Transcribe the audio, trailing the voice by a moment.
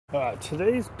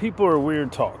Today's people are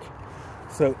weird talk.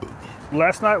 So,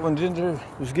 last night when Ginger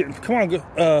was getting, come on, go,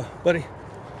 buddy.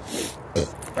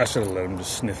 I should have let him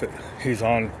just sniff it. He's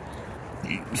on.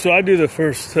 So I do the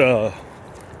first,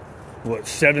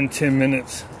 7-10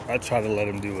 minutes. I try to let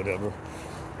him do whatever.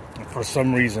 And for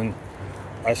some reason,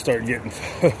 I start getting,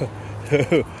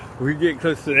 we get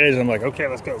close to the edge. I'm like, okay,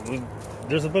 let's go.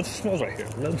 There's a bunch of smells right here.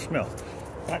 Let them smell.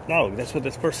 Hot dog. That's what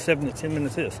this first 7 to 10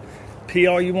 minutes is. Pee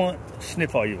all you want,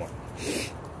 sniff all you want.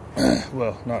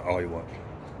 Well, not all you want.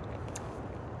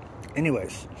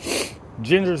 Anyways,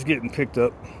 Ginger's getting picked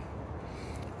up,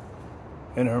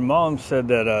 and her mom said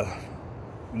that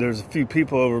there's a few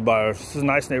people over by her. This is a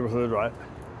nice neighborhood, right?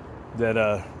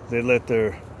 That they let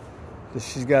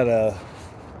she's got I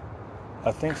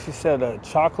think she said a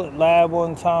chocolate lab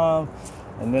one time,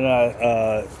 and then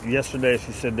yesterday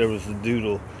she said there was a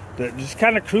doodle that just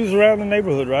kind of cruise around the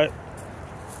neighborhood, right?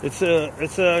 It's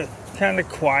a kind of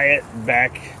quiet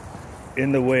back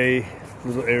in the way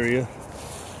little area.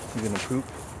 You gonna poop?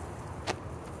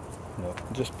 No,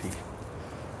 just pee.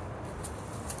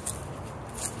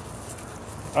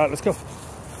 All right, let's go.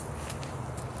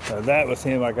 Now that was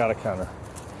him. I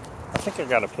think I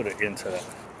gotta put it into that.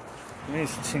 I mean,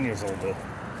 he's 10 years old though.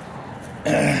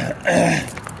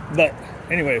 But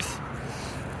anyways,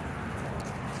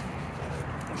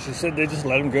 she said they just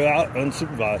let him go out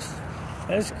unsupervised.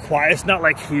 And it's quiet. It's not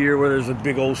like here where there's a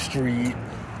big old street.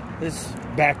 It's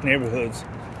back neighborhoods.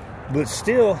 But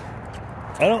still,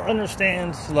 I don't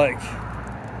understand, like,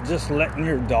 just letting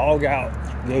your dog out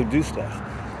go do stuff.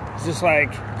 It's just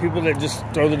like people that just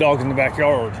throw the dog in the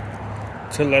backyard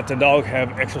to let the dog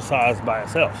have exercise by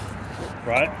itself,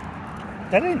 right?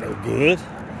 That ain't no good.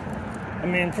 I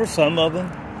mean, for some of them,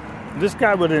 this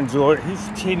guy would enjoy it.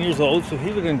 He's 10 years old, so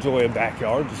he would enjoy a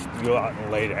backyard, just to go out and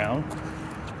lay down.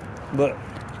 But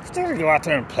still to go out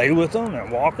there and play with them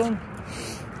and walk them,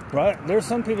 right? There's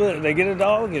some people that they get a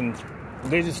dog and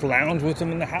they just lounge with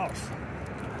them in the house.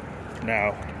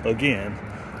 Now, again,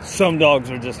 some dogs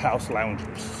are just house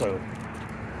loungers, so.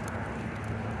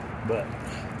 But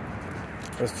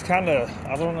it's kind of,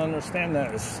 I don't understand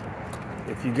that.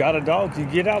 If you got a dog, you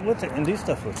get out with it and do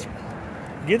stuff with it.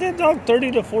 Give that dog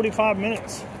 30 to 45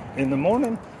 minutes in the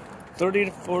morning, 30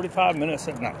 to 45 minutes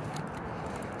at night.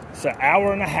 It's an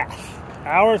hour and a half.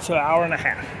 Hour to an hour and a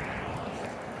half.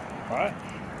 All right?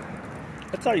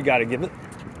 That's all you got to give it.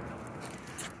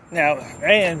 Now,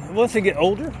 and once they get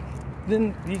older,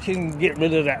 then you can get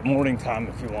rid of that morning time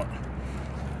if you want.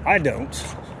 I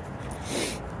don't.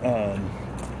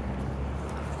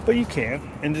 But you can.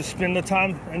 And just spend the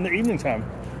time in the evening time.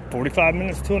 45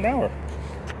 minutes to an hour.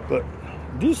 But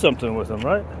do something with them,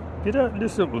 right? Get out and do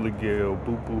something with the girl,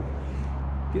 boo-boo.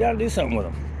 Get out and do something with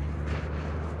them.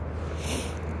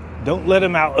 Don't let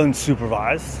them out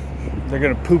unsupervised. They're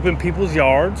going to poop in people's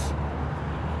yards.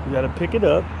 You got to pick it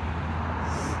up.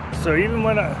 So even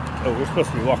when we're supposed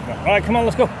to be walking out. All right, come on,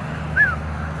 let's go.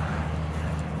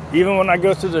 Even when I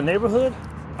go through the neighborhood,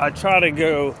 I try to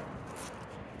go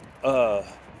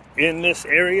in this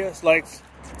area. Like,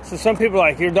 so some people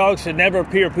are like, your dog should never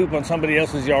pee or poop on somebody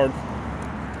else's yard.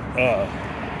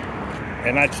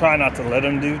 And I try not to let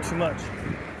them do too much.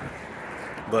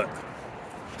 But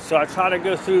so I try to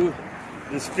go through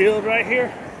this field right here,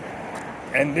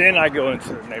 and then I go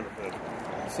into the neighborhood.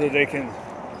 So they can,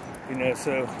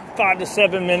 so 5 to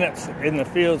 7 minutes in the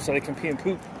field so they can pee and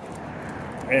poop.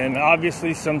 And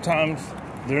obviously sometimes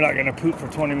they're not going to poop for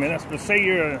 20 minutes, but say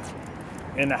you're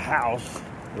in a house,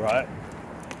 right?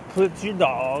 Put your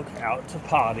dog out to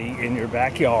potty in your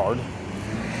backyard,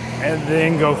 and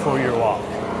then go for your walk,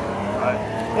 right?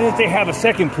 And if they have a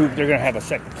second poop, they're going to have a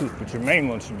second poop, but your main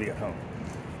one should be at home.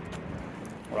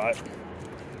 Right?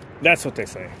 That's what they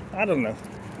say. I don't know.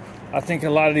 I think a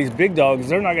lot of these big dogs,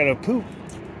 they're not going to poop.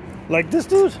 Like this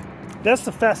dude, that's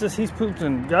the fastest he's pooped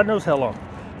in God knows how long.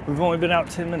 We've only been out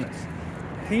 10 minutes.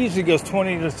 He usually goes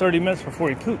 20 to 30 minutes before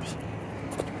he poops.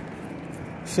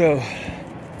 So,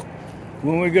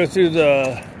 when we go through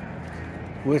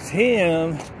with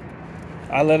him,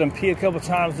 I let him pee a couple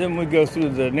times, then we go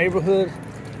through the neighborhood,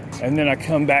 and then I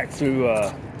come back through,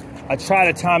 I try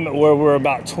to time it where we're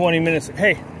about 20 minutes.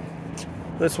 Hey,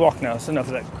 let's walk now. It's enough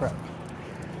of that crap.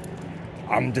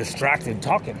 I'm distracted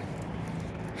talking.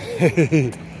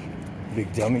 Big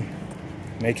dummy.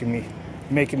 Making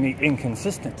me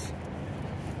inconsistent.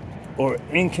 Or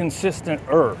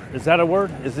inconsistent-er. Is that a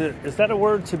word? Is that a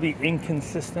word, to be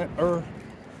inconsistent-er?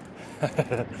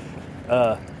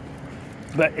 But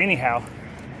anyhow,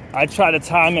 I try to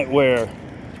time it where,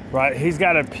 right, he's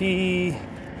got to pee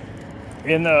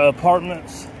in the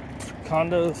apartments,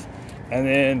 condos, and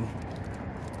then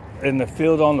in the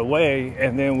field on the way,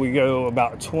 and then we go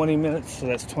about 20 minutes, so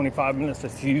that's 25 minutes.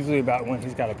 That's usually about when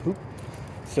he's got to poop.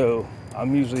 So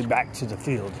I'm usually back to the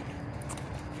field.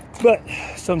 But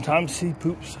sometimes he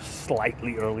poops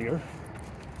slightly earlier.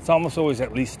 It's almost always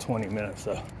at least 20 minutes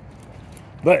though.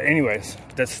 But anyways,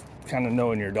 that's kind of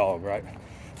knowing your dog, right?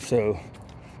 So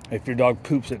if your dog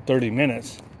poops at 30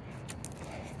 minutes,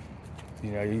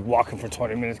 you know, you're walking for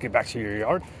 20 minutes, get back to your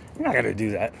yard, you're not gonna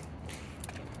do that.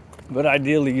 But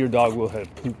ideally, your dog will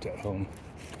have pooped at home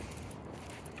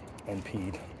and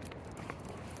peed.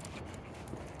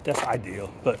 That's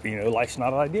ideal, but you know, life's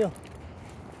not ideal,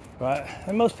 right?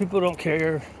 And most people don't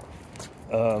care.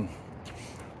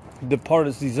 The part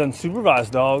is these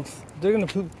unsupervised dogs, they're gonna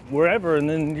poop wherever, and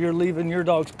then you're leaving your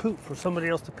dog's poop for somebody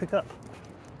else to pick up.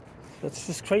 That's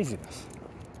just craziness.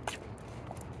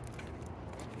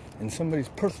 In somebody's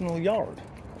personal yard,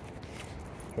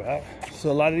 right?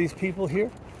 So a lot of these people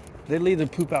here, they leave their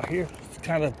poop out here. It's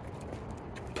kind of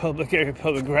public area,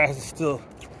 public grass is still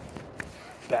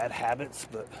bad habits,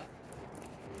 but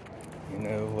you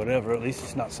know, whatever. At least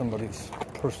it's not somebody's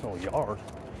personal yard.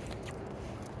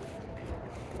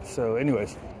 So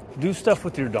anyways, do stuff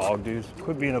with your dog, dude.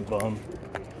 Quit being a bum.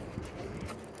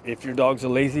 If your dog's a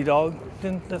lazy dog,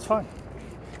 then that's fine.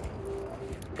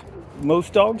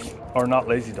 Most dogs are not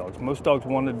lazy dogs. Most dogs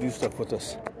want to do stuff with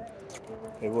us.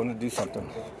 They want to do something.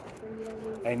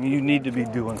 And you need to be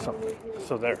doing something.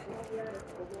 So there.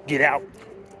 Get out.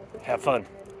 Have fun.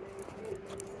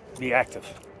 Be active.